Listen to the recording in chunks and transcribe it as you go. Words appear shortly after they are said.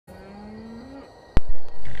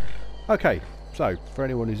Okay, so for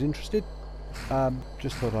anyone who's interested,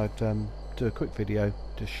 just thought I'd do a quick video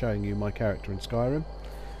just showing you my character in Skyrim.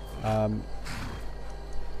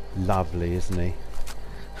 Lovely, isn't he?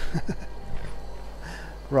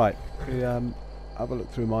 Right, we have a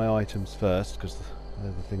look through my items first, because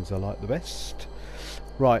they're the things I like the best.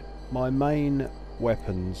 Right, my main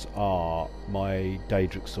weapons are my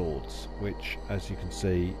Daedric swords, which, as you can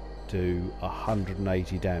see, do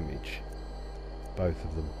 180 damage, both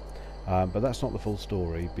of them. But that's not the full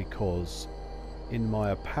story, because in my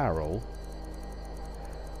apparel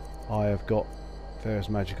I have got various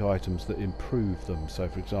magic items that improve them. So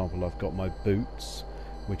for example, I've got my boots,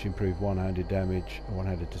 which improve one-handed damage and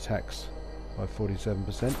one-handed attacks by 47%,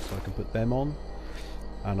 so I can put them on.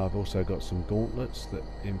 And I've also got some gauntlets that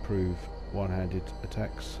improve one-handed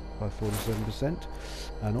attacks by 47%.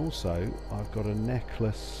 And also I've got a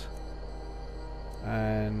necklace,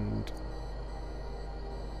 and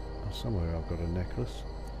somewhere I've got a necklace.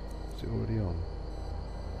 Is it already on?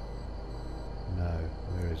 No,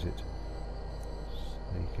 where is it?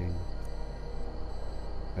 Sneaking.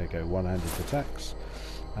 There you go, one-handed attacks.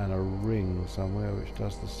 And a ring somewhere which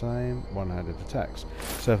does the same, one-handed attacks.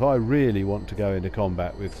 So if I really want to go into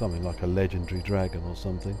combat with something like a legendary dragon or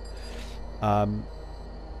something,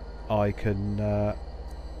 I can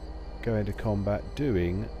go into combat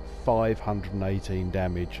doing 518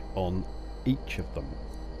 damage on each of them.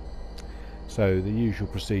 So the usual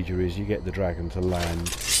procedure is you get the dragon to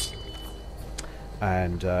land,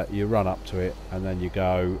 and you run up to it, and then you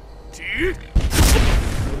go, you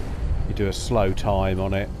do a slow time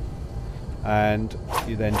on it, and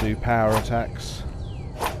you then do power attacks,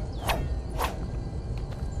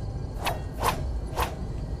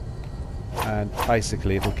 and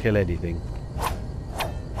basically it'll kill anything.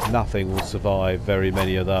 Nothing will survive very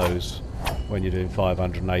many of those when you're doing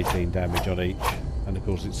 518 damage on each. And of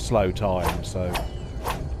course it's slow time, so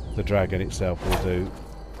the dragon itself will do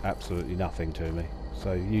absolutely nothing to me.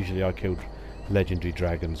 So usually I killed legendary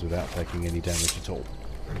dragons without taking any damage at all,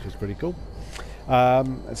 which is pretty cool.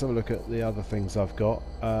 Let's have a look at the other things I've got.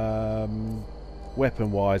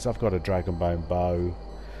 Weapon wise, I've got a dragonbone bow,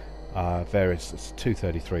 various, it's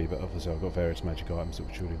 233, but obviously I've got various magic items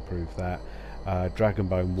which would improve that.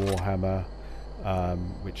 Dragonbone warhammer,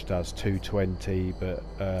 which does 220, but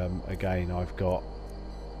again I've got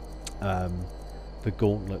the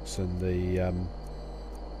gauntlets and the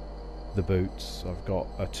boots. I've got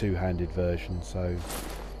a two-handed version, so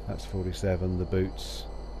that's 47. The boots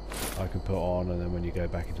I can put on, and then when you go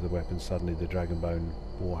back into the weapon, suddenly the dragonbone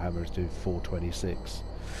warhammer is doing 426.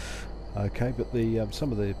 Okay, but the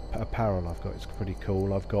some of the apparel I've got is pretty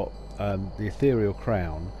cool. I've got the ethereal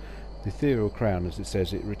crown. The ethereal crown, as it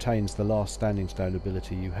says, it retains the last standing stone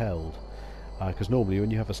ability you held. Because normally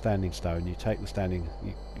when you have a standing stone, you take the standing,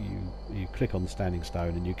 you click on the standing stone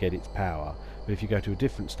and you get its power. But if you go to a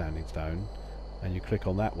different standing stone and you click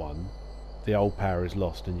on that one, the old power is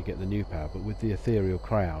lost and you get the new power. But with the ethereal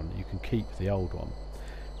crown, you can keep the old one.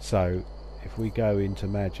 So if we go into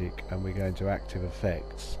magic and we go into active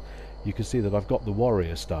effects, you can see that I've got the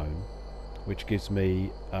warrior stone, which gives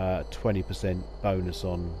me 20% bonus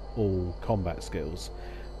on all combat skills.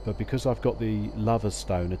 But because I've got the lover's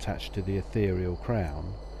stone attached to the ethereal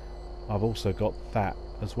crown, I've also got that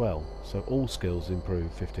as well. So all skills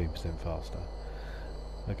improve 15% faster.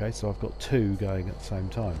 Okay, so I've got two going at the same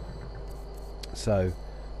time. So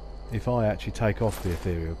if I actually take off the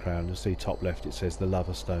ethereal crown, you'll see top left it says the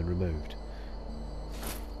lover's stone removed.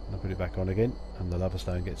 And I put it back on again and the lover's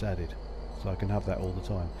stone gets added. So I can have that all the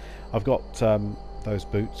time. I've got those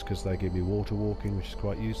boots because they give me water walking, which is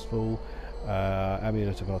quite useful.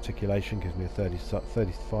 Amulet of articulation gives me a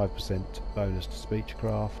 35% bonus to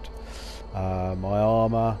speechcraft. My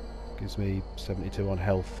armour gives me 72 on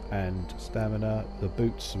health and stamina. The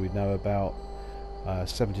boots we know about,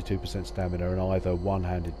 72% stamina and either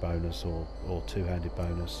one-handed bonus or two-handed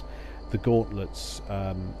bonus. The gauntlets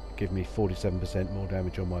give me 47% more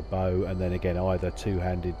damage on my bow, and then again either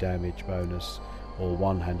two-handed damage bonus or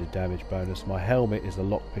one-handed damage bonus. My helmet is a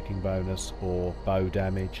lock-picking bonus or bow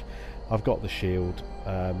damage. I've got the shield.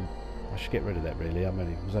 I should get rid of that really. I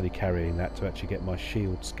was only carrying that to actually get my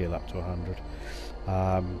shield skill up to 100.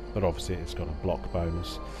 But obviously it's got a block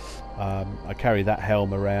bonus. I carry that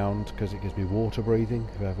helm around because it gives me water breathing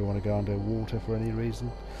if I ever want to go under water for any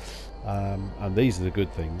reason. And these are the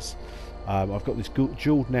good things. I've got this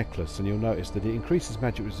jeweled necklace, and you'll notice that it increases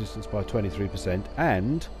magic resistance by 23%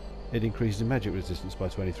 and it increases magic resistance by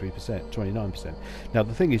 29%. Now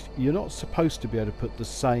the thing is, you're not supposed to be able to put the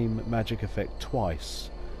same magic effect twice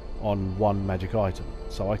on one magic item.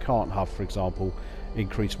 So I can't have, for example,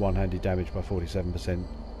 increase one-handed damage by 47%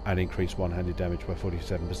 and increase one-handed damage by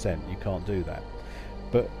 47%. You can't do that.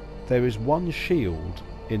 But there is one shield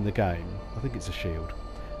in the game, I think it's a shield,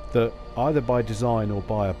 that either by design or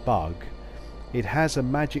by a bug, it has a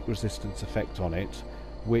magic resistance effect on it,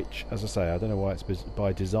 which, as I say, I don't know why it's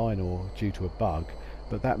by design or due to a bug,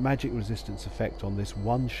 but that magic resistance effect on this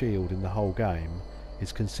one shield in the whole game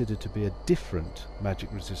is considered to be a different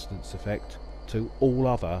magic resistance effect to all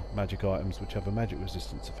other magic items which have a magic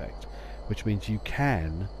resistance effect, which means you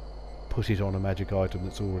can put it on a magic item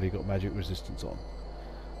that's already got magic resistance on.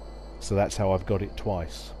 So that's how I've got it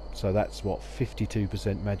twice. So that's what,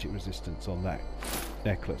 52% magic resistance on that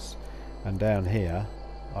necklace. And down here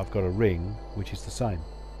I've got a ring which is the same,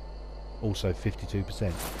 also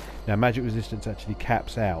 52%. Now magic resistance actually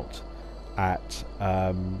caps out at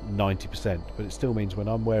 90%, but it still means when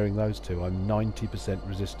I'm wearing those two I'm 90%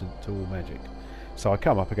 resistant to all magic. So I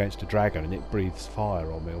come up against a dragon and it breathes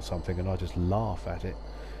fire on me or something, and I just laugh at it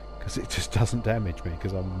because it just doesn't damage me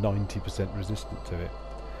because I'm 90% resistant to it,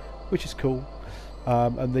 which is cool.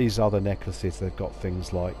 And these other necklaces, they've got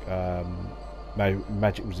things like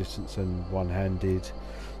magic resistance and one-handed,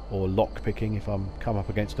 or lock picking. If I'm come up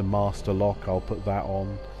against a master lock, I'll put that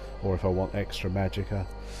on, or if I want extra magicka,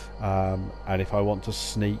 and if I want to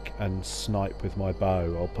sneak and snipe with my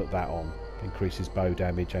bow, I'll put that on. Increases bow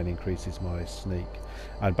damage and increases my sneak.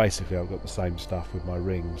 And basically I've got the same stuff with my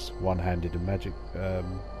rings, one-handed and magic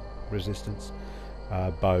resistance,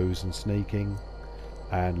 bows and sneaking,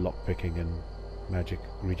 and lockpicking and magic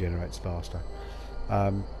regenerates faster.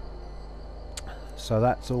 So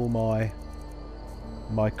that's all my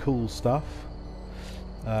cool stuff.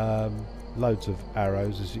 Loads of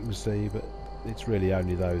arrows, as you can see, but it's really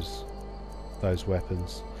only those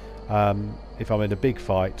weapons. If I'm in a big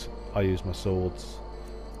fight, I use my swords.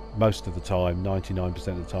 Most of the time, 99%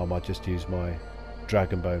 of the time, I just use my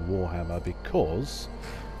Dragonbone Warhammer, because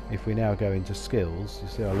if we now go into skills, you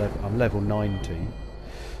see I'm level 90.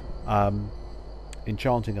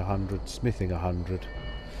 Enchanting 100, smithing 100.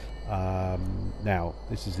 Now,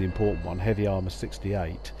 this is the important one, heavy armour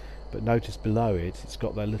 68, but notice below it, it's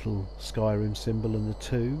got that little Skyrim symbol and the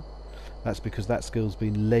 2. That's because that skill's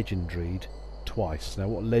been legendaried twice. Now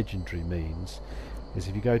what legendary means is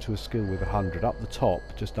if you go to a skill with 100, up the top,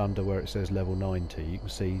 just under where it says level 90, you can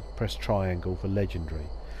see press triangle for legendary.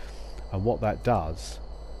 And what that does,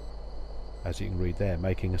 as you can read there,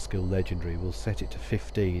 making a skill legendary will set it to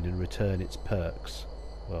 15 and return its perks.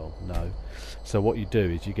 Well, no. So what you do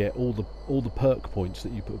is you get all the perk points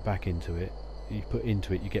that you put back into it. You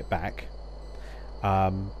get back,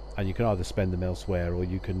 and you can either spend them elsewhere, or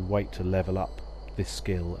you can wait to level up this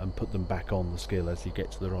skill and put them back on the skill as you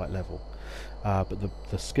get to the right level. But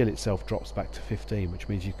the skill itself drops back to 15, which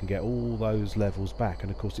means you can get all those levels back.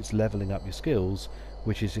 And of course, it's leveling up your skills,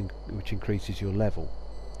 which increases your level,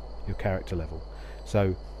 your character level.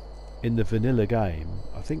 So in the vanilla game,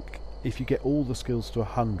 I think if you get all the skills to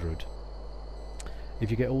 100,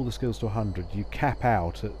 you cap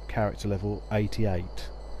out at character level 88.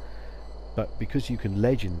 But because you can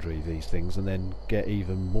legendary these things and then get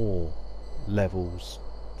even more levels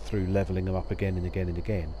through leveling them up again and again and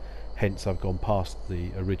again, hence I've gone past the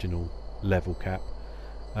original level cap,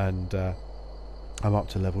 and I'm up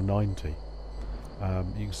to level 90. You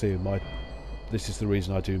can see this is the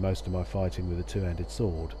reason I do most of my fighting with a two-handed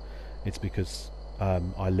sword. It's because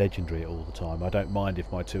I legendary it all the time. I don't mind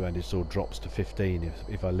if my two-handed sword drops to 15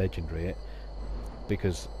 if I legendary it,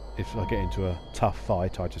 because if I get into a tough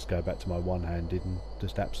fight, I just go back to my one-handed and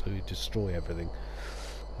just absolutely destroy everything.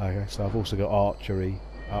 Okay, so I've also got archery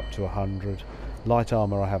up to 100. Light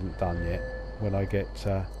armour I haven't done yet. When I get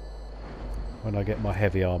my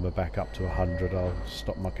heavy armour back up to 100, I'll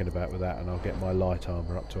stop mucking about with that, and I'll get my light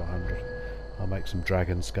armour up to 100. I'll make some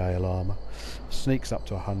dragon scale armour. Sneaks up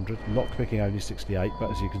to 100. Lockpicking only 68,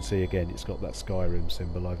 but as you can see again, it's got that Skyrim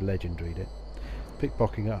symbol. I've legendaried it.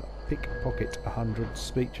 Pickpocket 100,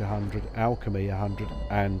 speech 100, alchemy 100,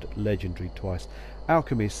 and legendary twice.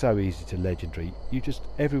 Alchemy is so easy to legendary. You just,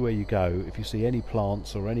 everywhere you go, if you see any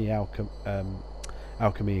plants or any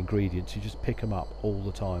alchemy ingredients, you just pick them up all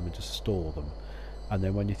the time and just store them. And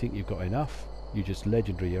then when you think you've got enough, you just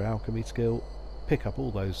legendary your alchemy skill, pick up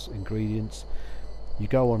all those ingredients. You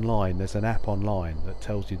go online, there's an app online that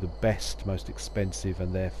tells you the best, most expensive,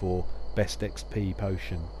 and therefore best XP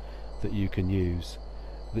potion that you can use,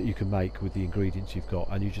 that you can make with the ingredients you've got,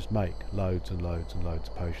 and you just make loads and loads and loads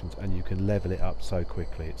of potions, and you can level it up so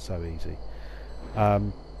quickly. It's so easy.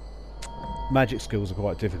 Magic skills are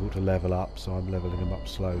quite difficult to level up, so I'm leveling them up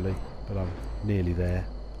slowly, but I'm nearly there.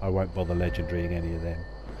 I won't bother legendarying any of them.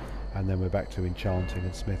 And then we're back to enchanting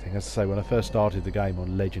and smithing. As I say, when I first started the game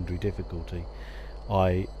on legendary difficulty,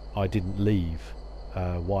 I I didn't leave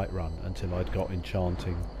Whiterun until I'd got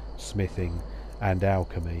enchanting, smithing and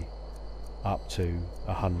alchemy up to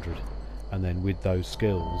 100, and then with those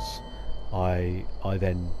skills I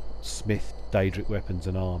then smithed Daedric weapons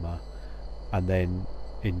and armour, and then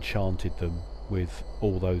enchanted them with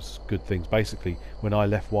all those good things. Basically, when I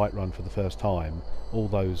left Whiterun for the first time, all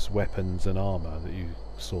those weapons and armour that you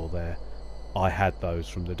saw there, I had those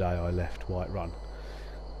from the day I left Whiterun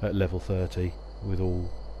at level 30, with all,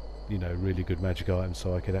 you know, really good magic items,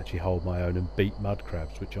 so I could actually hold my own and beat mud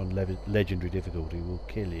crabs, which on legendary difficulty will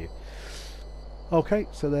kill you. Okay,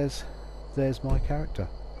 so there's my character.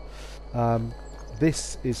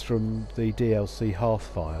 This is from the DLC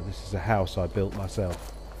Hearthfire. This is a house I built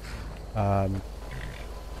myself.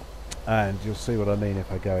 And you'll see what I mean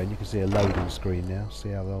if I go in. You can see a loading screen now. See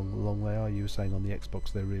how long they are? You were saying on the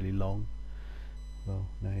Xbox they're really long. Well,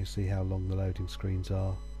 now you see how long the loading screens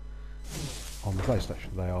are. On the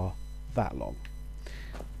PlayStation they are that long.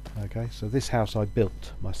 Okay, so this house I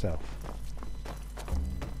built myself.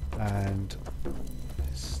 And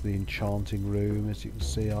it's the enchanting room, as you can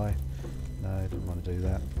see. No, I didn't want to do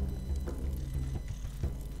that.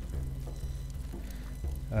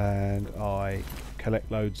 And I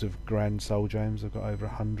collect loads of grand soul gems. I've got over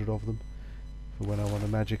 100 of them for when I want to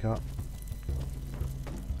magic up.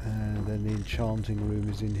 And then the enchanting room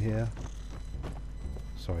is in here.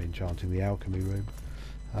 Sorry, enchanting, the alchemy room.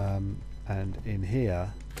 And in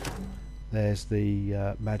here there's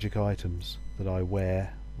the magic items that I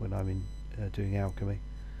wear when I'm doing alchemy,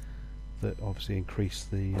 that obviously increase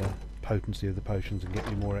the potency of the potions and get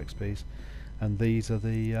you more XPs. And these are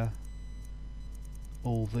the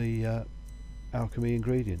all the alchemy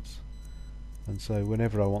ingredients. And so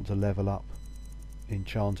whenever I want to level up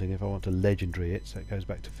enchanting, if I want to legendary it, so it goes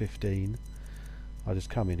back to 15, I just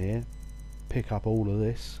come in here, pick up all of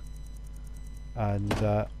this, and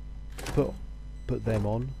put them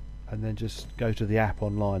on, and then just go to the app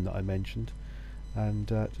online that I mentioned, and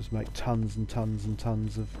just make tons and tons and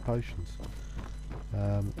tons of potions,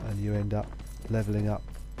 and you end up leveling up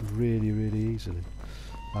really, really easily.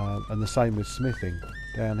 And the same with smithing.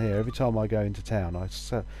 Down here, every time I go into town,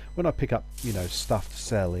 when I pick up, you know, stuff to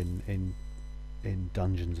sell in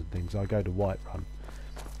dungeons and things, I go to Whiterun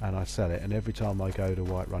and I sell it. And every time I go to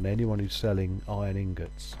Whiterun, anyone who's selling iron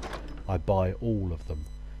ingots, I buy all of them,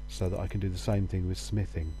 so that I can do the same thing with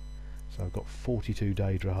smithing. So I've got 42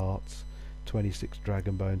 Daedra hearts, 26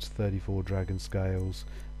 dragon bones, 34 dragon scales,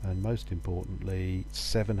 and most importantly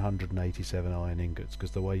 787 iron ingots,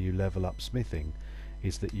 because the way you level up smithing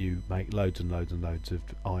is that you make loads and loads and loads of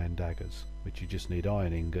iron daggers, which you just need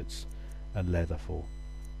iron ingots and leather for.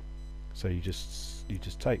 So you just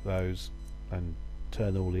take those and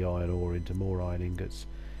turn all the iron ore into more iron ingots,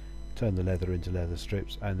 turn the leather into leather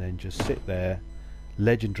strips, and then just sit there,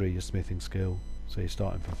 legendary your smithing skill, so you're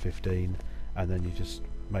starting from 15, and then you just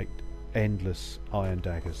make endless iron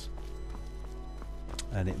daggers,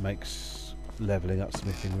 and it makes leveling up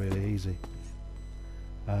smithing really easy.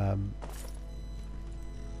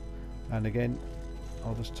 And again,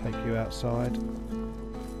 I'll just take you outside,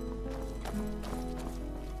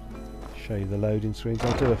 show you the loading screens.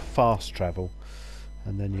 I'll do a fast travel,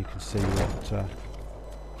 and then you can see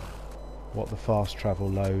what the fast travel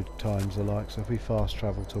load times are like. So if we fast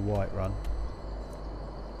travel to Whiterun,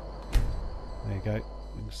 there you go. You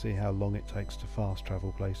can see how long it takes to fast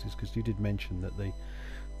travel places, because you did mention that the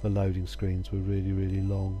loading screens were really, really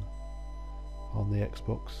long on the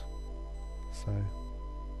Xbox. So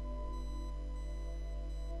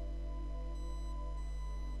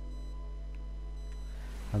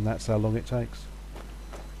and that's how long it takes.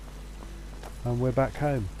 And we're back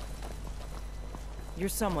home. You're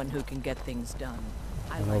someone who can get things done.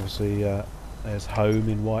 And obviously there's home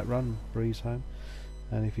in Whiterun, Breeze home.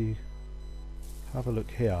 And if you have a look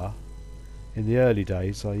here, in the early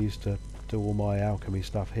days I used to do all my alchemy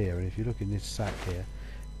stuff here, and if you look in this sack here,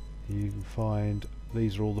 you can find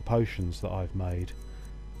these are all the potions that I've made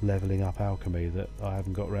leveling up alchemy that I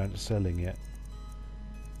haven't got around to selling yet.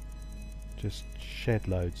 Just shed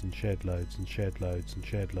loads and shed loads and shed loads and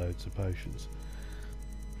shed loads of potions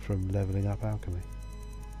from leveling up alchemy.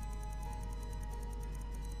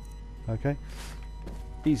 Okay,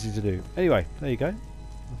 easy to do. Anyway, there you go.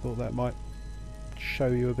 I thought that might show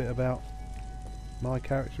you a bit about my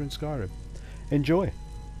character in Skyrim. Enjoy!